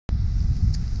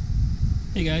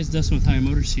Hey guys, Dustin with High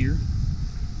Motors here.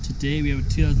 Today we have a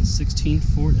 2016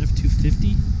 Ford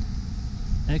F-250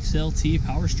 XLT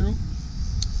Power Stroke.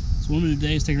 So what I'm going to do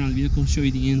today is take around the vehicle, show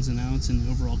you the ins and outs and the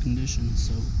overall condition.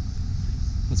 So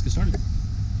let's get started.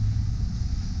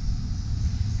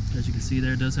 As you can see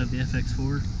there, it does have the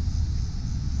FX4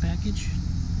 package.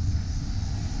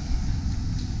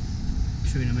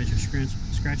 Show you no major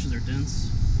scratches or dents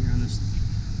here on this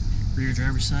rear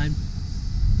driver's side.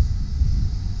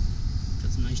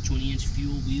 Some nice 20-inch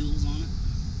fuel wheels on it.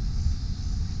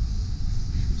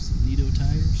 Some Nito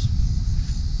tires.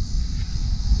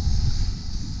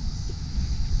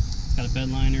 It's got a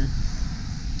bed liner.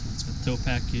 It's got the tow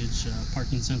package,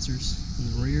 parking sensors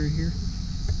in the rear here.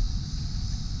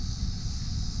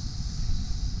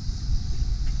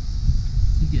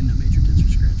 You get no major dents or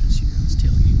scratches here on this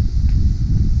tailgate.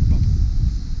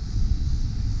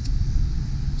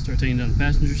 Start taking down the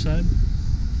passenger side.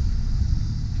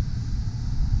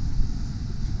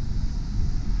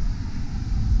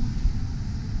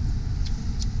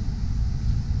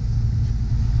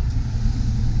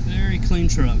 Clean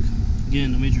truck.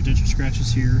 Again, no major dents or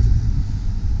scratches here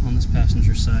on this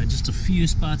passenger side. Just a few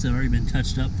spots that have already been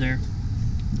touched up there.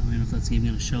 I don't know if that's even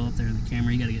going to show up there in the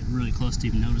camera. You got to get really close to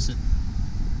even notice it.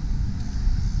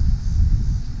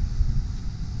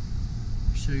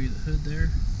 Show you the hood there.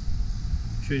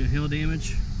 Show you the hail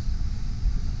damage.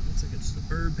 Looks like it's the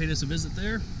bird paid us a visit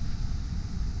there.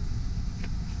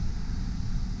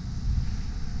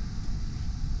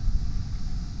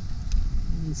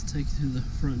 Let's take you to the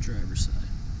front driver's side.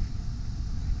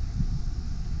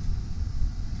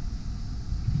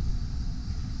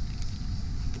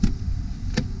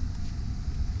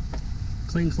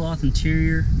 Clean cloth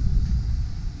interior,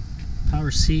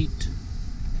 power seat,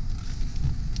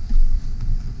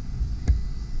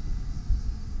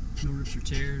 no rips or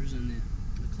tears in the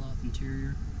cloth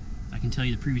interior. I can tell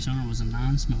you the previous owner was a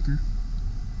non-smoker.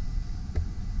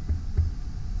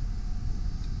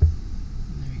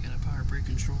 Brake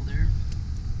control there.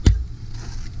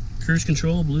 Cruise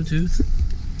control, Bluetooth,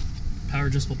 power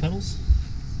adjustable pedals.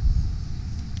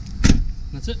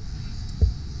 That's it.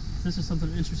 If this is something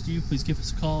of interest to you, please give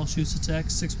us a call, shoot us a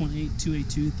text,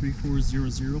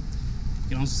 618-282-3400. You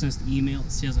can also send us an email at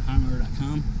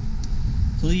sales@highmotor.com.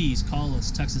 Please call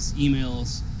us, text us, email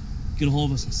us, get a hold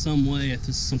of us in some way if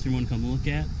this is something you want to come look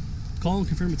at. Call and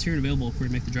confirm it's here and available before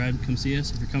you make the drive and come see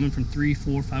us. If you're coming from 3,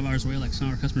 4, 5 hours away like some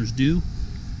of our customers do,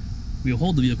 we'll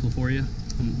hold the vehicle for you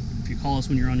if you call us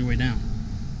when you're on your way down.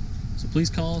 So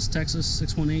please call us, text us,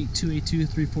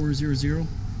 618-282-3400.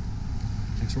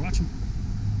 Thanks for watching.